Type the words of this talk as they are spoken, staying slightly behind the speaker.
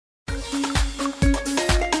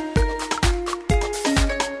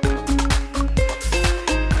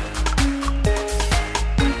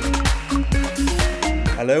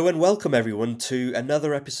Hello and welcome everyone to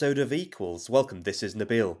another episode of Equals. Welcome, this is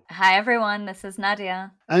Nabil. Hi everyone, this is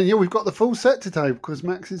Nadia. And yeah, we've got the full set today because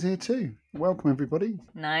Max is here too. Welcome everybody.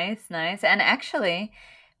 Nice. And actually,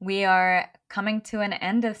 we are coming to an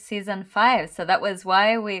end of season 5. So that was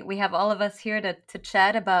why we have all of us here to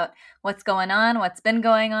chat about what's going on, what's been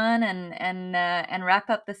going on, and wrap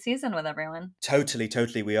up the season with everyone. Totally.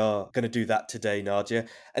 We are going to do that today, Nadia.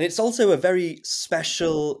 And it's also a very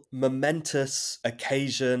special, momentous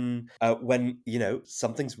occasion when,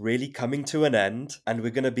 something's really coming to an end. And we're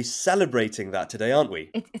going to be celebrating that today, aren't we?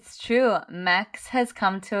 It's true. Max has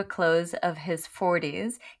come to a close of his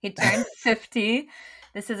 40s. He turned 50.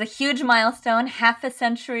 This is a huge milestone, half a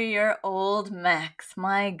century-year-old Max.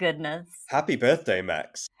 My goodness. Happy birthday,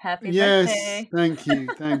 Max. Happy birthday. birthday.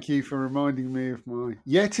 Thank you for reminding me of my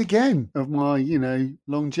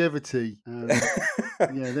longevity.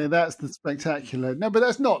 That's the spectacular. No, but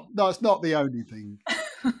that's not the only thing.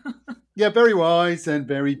 Yeah, very wise and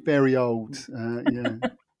very, very old.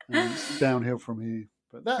 It's downhill from here.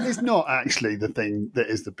 But that is not actually the thing that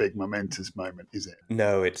is the big momentous moment, is it?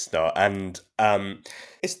 No, it's not. And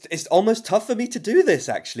it's almost tough for me to do this,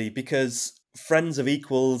 actually, because friends of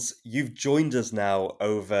Equals, you've joined us now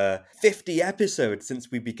over 50 episodes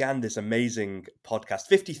since we began this amazing podcast,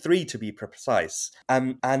 53 to be precise.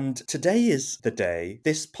 And today is the day,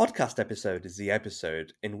 this podcast episode is the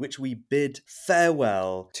episode in which we bid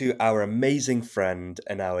farewell to our amazing friend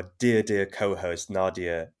and our dear, dear co-host,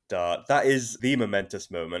 Nadia. That is the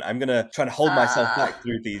momentous moment. I'm going to try and hold myself back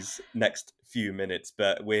through these next few minutes,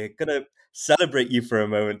 but we're going to celebrate you for a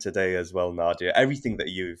moment today as well, Nadia. Everything that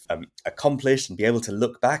you've accomplished and be able to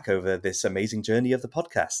look back over this amazing journey of the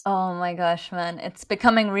podcast. Oh my gosh, man. It's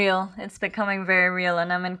becoming real. It's becoming very real,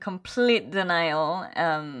 and I'm in complete denial.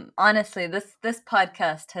 Honestly, this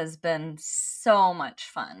podcast has been so much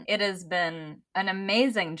fun. It has been an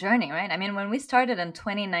amazing journey, right? I mean, when we started in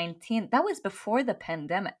 2019, that was before the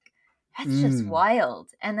pandemic. That's just wild.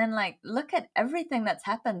 And then look at everything that's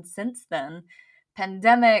happened since then.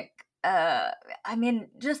 Pandemic,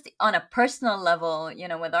 just on a personal level,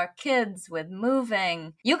 with our kids, with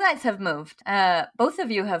moving. You guys have moved. Both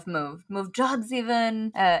of you have moved jobs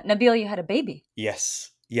even. Nabil, you had a baby.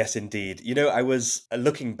 Yes, indeed. I was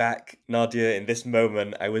looking back, Nadia, in this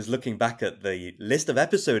moment, I was looking back at the list of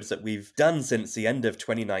episodes that we've done since the end of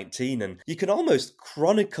 2019, and you can almost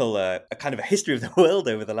chronicle a kind of a history of the world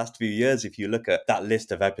over the last few years if you look at that list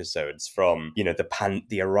of episodes from,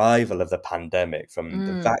 the arrival of the pandemic, from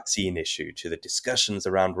the vaccine issue to the discussions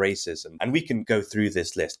around racism. And we can go through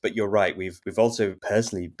this list, but you're right, we've also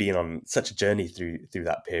personally been on such a journey through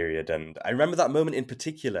that period. And I remember that moment in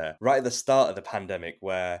particular, right at the start of the pandemic,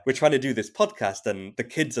 where we're trying to do this podcast and the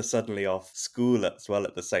kids are suddenly off school as well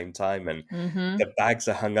at the same time, and the bags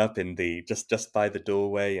are hung up in the just by the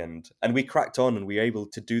doorway, and we cracked on and we were able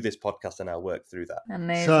to do this podcast and our work through that.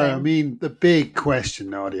 Amazing. So, I mean, the big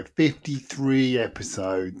question, Nadia, 53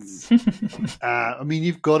 episodes.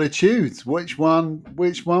 You've got to choose. Which one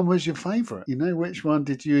was your favourite? Which one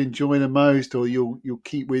did you enjoy the most, or you'll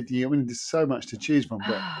keep with you? I mean, there's so much to choose from,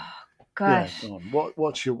 but gosh. Yeah, go on.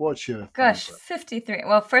 What's your gosh, favorite? 53.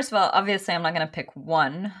 Well, first of all, obviously I'm not going to pick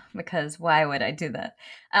one, because why would I do that?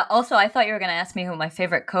 Also, I thought you were going to ask me who my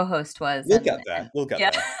favorite co-host was. We'll get there.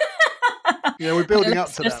 Yeah. Yeah, we're building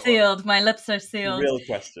up to that. My lips are sealed. Real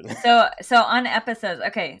question. So on episodes,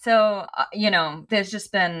 okay. So there's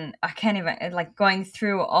just been, I can't even going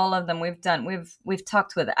through all of them. We've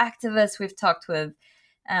talked with activists, we've talked with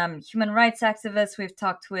human rights activists, we've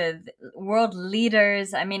talked with world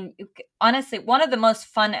leaders. I mean, honestly, one of the most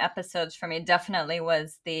fun episodes for me definitely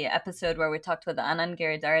was the episode where we talked with Anand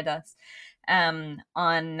Giridharadas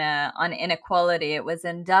on inequality. It was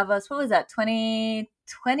in Davos. What was that,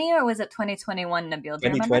 2020 or was it 2021, Nabil?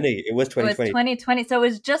 2020. It was 2020. It was 2020. So it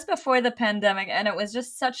was just before the pandemic, and it was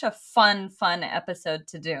just such a fun episode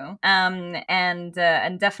to do. And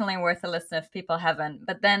definitely worth a listen if people haven't.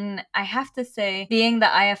 But then I have to say, being the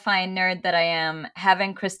IFI nerd that I am,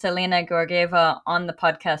 having Kristalina Georgieva on the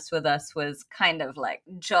podcast with us was kind of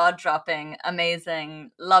jaw-dropping,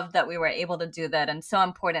 amazing. Loved that we were able to do that, and so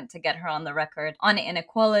important to get her on the record on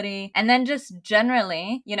inequality. And then just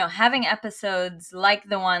generally, having episodes like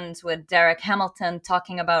the ones with Derek Hamilton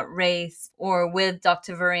talking about race, or with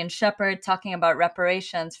Dr. Varian Shepherd talking about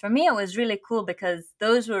reparations. For me, it was really cool because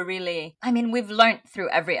those were really, we've learned through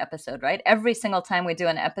every episode, right? Every single time we do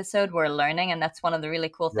an episode, we're learning. And that's one of the really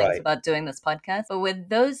cool things about doing this podcast. But with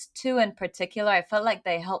those two in particular, I felt like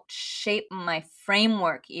they helped shape my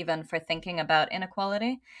framework even for thinking about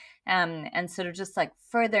inequality. and sort of just like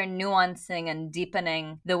further nuancing and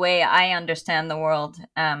deepening the way I understand the world.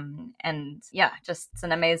 And yeah, just it's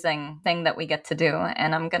an amazing thing that we get to do,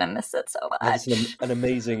 and I'm gonna miss it so much. It's an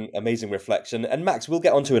amazing reflection. And Max, we'll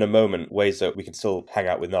get onto in a moment ways that we can still hang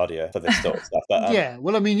out with Nadia for this sort of stuff. But, yeah,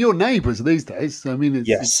 well, I mean, you're neighbours these days. I mean,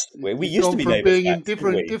 we used to be neighbours. Being in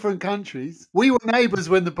different countries. We were neighbours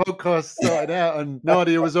when the podcast started out, and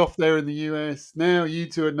Nadia was off there in the US. Now you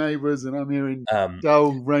two are neighbours, and I'm here in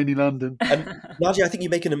dull, rainy London. And Nadia, I think you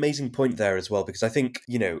make an amazing point there as well, because I think,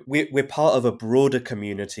 you know, we're part of a broader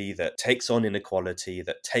community that takes on inequality,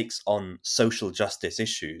 that takes on social justice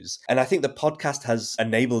issues. And I think the podcast has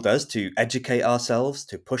enabled us to educate ourselves,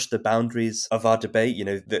 to push the boundaries of our debate, you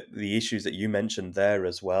know, the issues that you mentioned there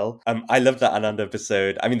as well. I love that Anand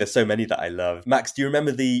episode. I mean, there's so many that I love. Max, do you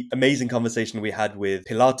remember the amazing conversation we had with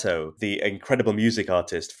Pilato, the incredible music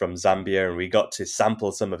artist from Zambia? And we got to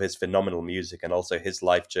sample some of his phenomenal music and also his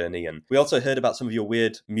life journey. And we also heard about some of your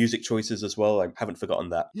weird music choices as well. I haven't forgotten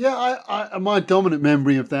that. Yeah, I my dominant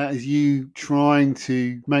memory of that is you trying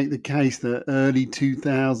to make the case that early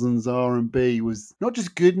 2000s R&B was not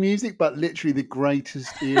just good music, but literally the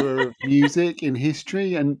greatest era of music in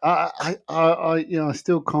history. And I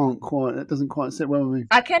still can't quite. That doesn't quite sit well with me.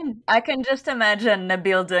 I can just imagine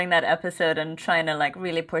Nabil doing that episode and trying to like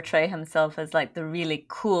really portray himself as like the really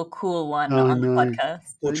cool one on the podcast.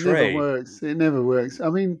 It never works. I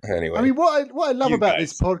mean, anyway, what I love about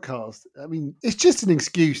this podcast, I mean, it's just an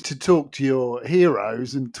excuse to talk to your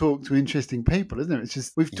heroes and talk to interesting people, isn't it? It's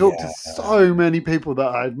just we've talked to so many people that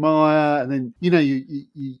I admire, and then you know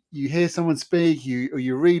you hear someone speak, or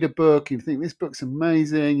you read a book and you think this book's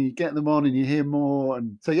amazing, and you get them on and you hear more,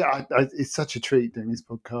 and so it's such a treat doing this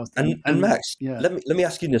podcast. And Max, let me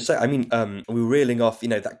ask you in a sec. I mean, we were reeling off, you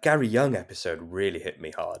know, that Gary Young episode really hit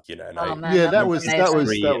me hard, you know. And that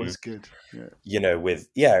was good. Yeah. You know, with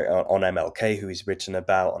on MLK, who he's written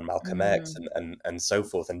about, on Malcolm X, and so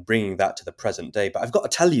forth, and bringing that to the present day. But I've got to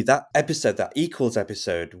tell you, that episode, that Equals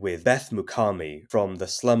episode with Beth Mukami from the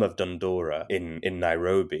slum of Dundora in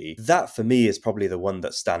Nairobi, that for me is probably the one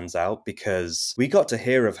that stands out, because we got to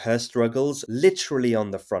hear of her struggles literally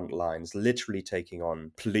on the front lines, literally taking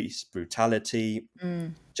on police brutality,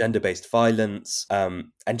 gender-based violence,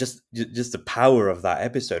 and just the power of that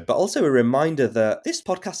episode. But also a reminder that this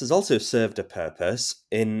podcast has also served a purpose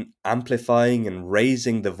in amplifying and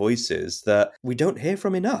raising the voices that we don't hear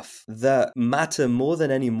from enough, that matter more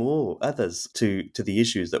than any more others to the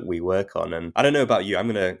issues that we work on. And I don't know about you, I'm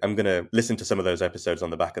gonna listen to some of those episodes on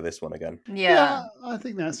the back of this one again. Yeah, I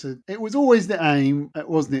think it was always the aim,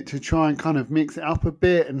 wasn't it, to try and kind of mix it up a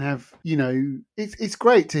bit and have, you know, it's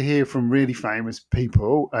great to hear from really famous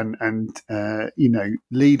people and you know,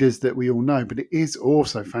 leaders that we all know, but it is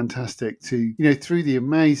also fantastic to, you know, through the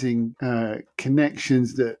amazing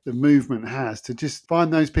connections that the movement has, to just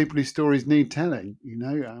find those people whose stories need telling, you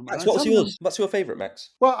know. Max, what's yours? What's your favourite,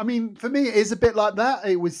 Max? Well, I mean, for me, it is a bit like that.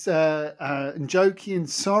 It was Njoki and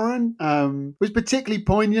Soren was particularly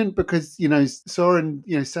poignant because, you know, Soren,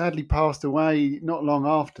 you know, sadly passed away not long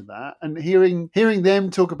after that, and hearing them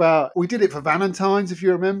talk about, we did it for Valentine's, if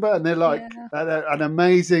you remember, and they're like an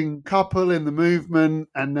amazing couple in the movement,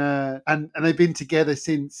 and they've been together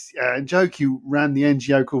since. Njoki ran the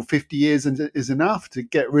NGO called 50 Years is Enough, to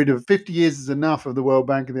get rid of 50 years is enough of the World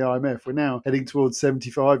Bank and the IMF. We're now heading towards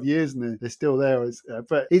 75 years, and they're still there.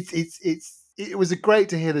 But it was great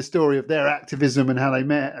to hear the story of their activism and how they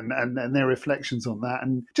met and their reflections on that,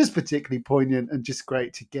 and just particularly poignant and just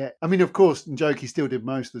great to get. I mean, of course, Njoki still did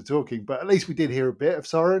most of the talking, but at least we did hear a bit of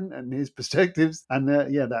Soren and his perspectives. And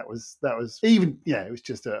that was even, it was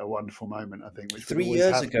just a wonderful moment, I think. Which 3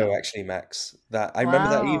 years ago, actually, Max, that I remember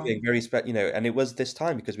that evening very and it was this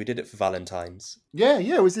time because we did it for Valentine's. Yeah,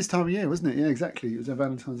 it was this time of year, wasn't it? Yeah, exactly. It was a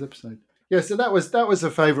Valentine's episode. Yeah, so that was a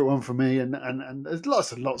favourite one for me, and there's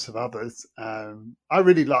lots and lots of others. I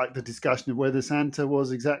really liked the discussion of whether Santa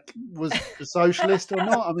was a socialist or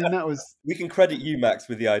not. I mean, that was. We can credit you, Max,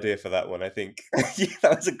 with the idea for that one. I think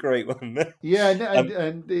that was a great one. Yeah, and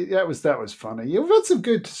that was funny. Yeah, we've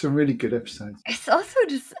had some really good episodes. It's also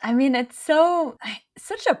just, I mean, it's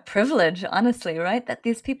such a privilege, honestly, right? That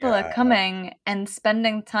these people are coming and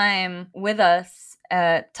spending time with us.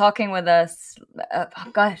 Talking with us.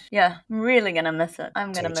 Gosh, yeah, I'm really gonna miss it.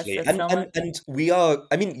 I'm gonna miss it so much. And we are,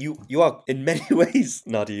 I mean, you are in many ways,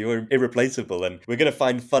 Nadia, you are irreplaceable, and we're gonna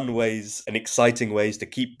find fun ways and exciting ways to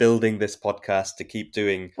keep building this podcast, to keep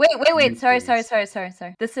doing. Wait. Sorry.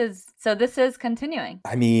 This is continuing.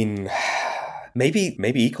 I mean, maybe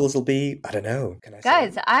equals will be, I don't know. Can I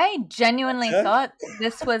Guys, say? I genuinely thought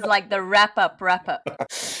this was like the wrap-up.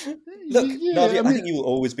 Look, Yeah, Nadia, I think you will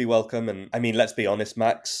always be welcome. And I mean, let's be honest,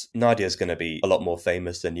 Max, Nadia's going to be a lot more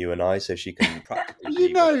famous than you and I, so she can practically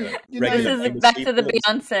be This regular is famous back to the people.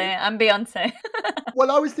 Beyonce. I'm Beyonce.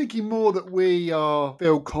 Well, I was thinking more that we are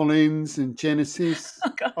Phil Collins and Genesis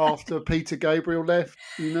after Peter Gabriel left,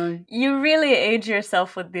 you know? You really age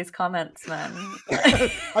yourself with these comments, man.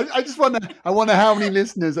 I just wonder how many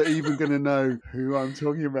listeners are even going to know who I'm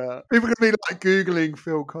talking about. People are going to be like Googling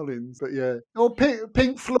Phil Collins, but yeah. Or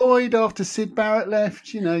Pink Floyd after Sid Barrett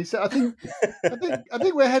left, you know. So I think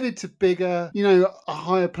we're headed to bigger, you know, a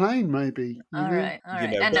higher plane maybe. All right. You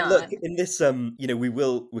know, but look, in this, you know, we're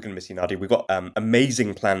going to miss you, Nadia. We've got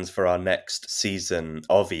amazing plans for our next season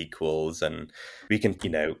of Equals, and we're going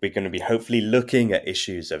to be hopefully looking at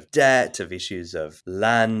issues of debt, of issues of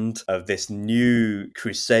land, of this new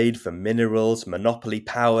crusade for minerals, monopoly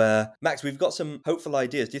power. Max, we've got some hopeful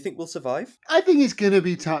ideas. Do you think we'll survive? I think it's going to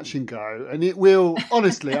be touch and go, and it will,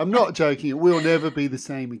 honestly, I'm not joking, it will never be the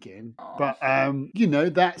same again. But, you know,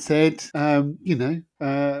 that said, you know,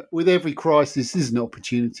 with every crisis, there's an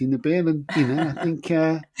opportunity, Nabil, and, you know, I think...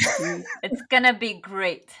 it's going to be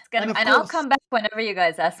great. And I'll come back whenever you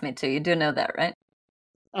guys ask me to. You do know that, right?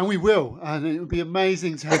 And we will. And it would be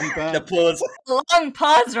amazing to have you back. Applause. Long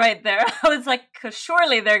pause right there. I was like,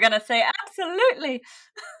 surely they're going to say absolutely.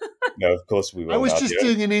 No, of course we will. I was just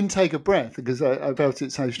doing an intake of breath because I felt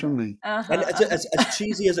it so strongly. And as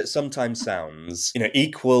cheesy as it sometimes sounds, you know,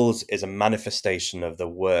 Equals is a manifestation of the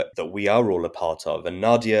work that we are all a part of. And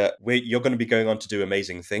Nadia, you're going to be going on to do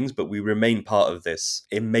amazing things, but we remain part of this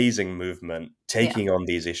amazing movement, taking on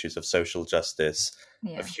these issues of social justice,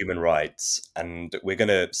 of human rights, and we're going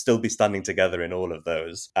to still be standing together in all of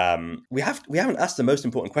those. We haven't asked the most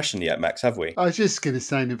important question yet, Max, have we? I was just going to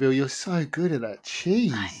say, Nabil, you're so good at that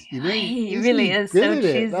cheese. You know, he really is so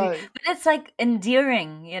cheesy, but it's like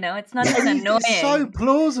endearing. You know, it's not even annoying. It's so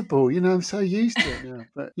plausible. You know, I'm so used to it now.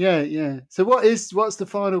 But yeah. So what's the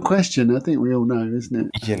final question? I think we all know, isn't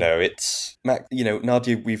it? You know, it's Max. You know,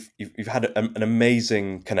 Nadia, we've had an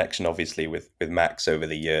amazing connection, obviously, with Max over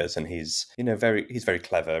the years, and he's very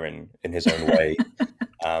clever in his own way.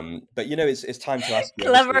 But you know, it's time to ask you.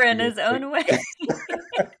 Clever in his own way.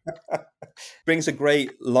 Brings a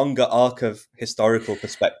great longer arc of historical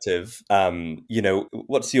perspective. You know,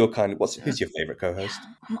 who's your favorite co-host?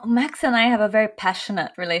 Max and I have a very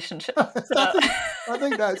passionate relationship. So. I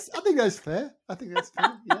think that's fair.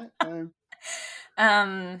 Yeah.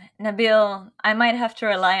 Nabil, I might have to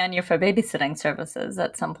rely on you for babysitting services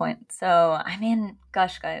at some point. So, I mean,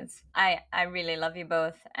 gosh, guys, I really love you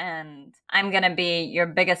both, and I'm going to be your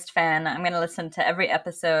biggest fan. I'm going to listen to every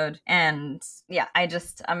episode, and yeah,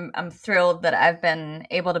 I'm thrilled that I've been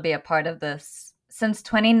able to be a part of this since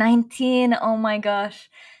 2019. Oh my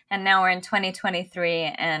gosh. And now we're in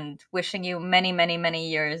 2023, and wishing you many, many, many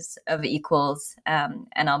years of Equals. And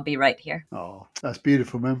I'll be right here. Oh, that's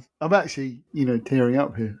beautiful, man. I'm actually, you know, tearing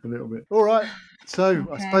up here a little bit. All right. So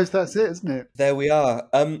I suppose that's it, isn't it? There we are.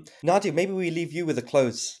 Nadia, maybe we leave you with a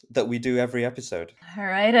close that we do every episode. All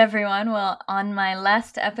right, everyone. Well, on my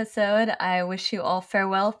last episode, I wish you all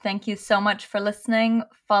farewell. Thank you so much for listening.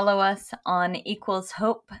 Follow us on Equals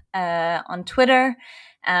Hope on Twitter.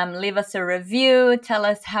 Leave us a review. Tell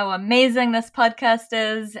us how amazing this podcast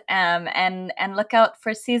is. And look out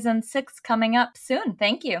for season 6 coming up soon.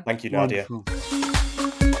 Thank you. Thank you, Nadia. Wonderful.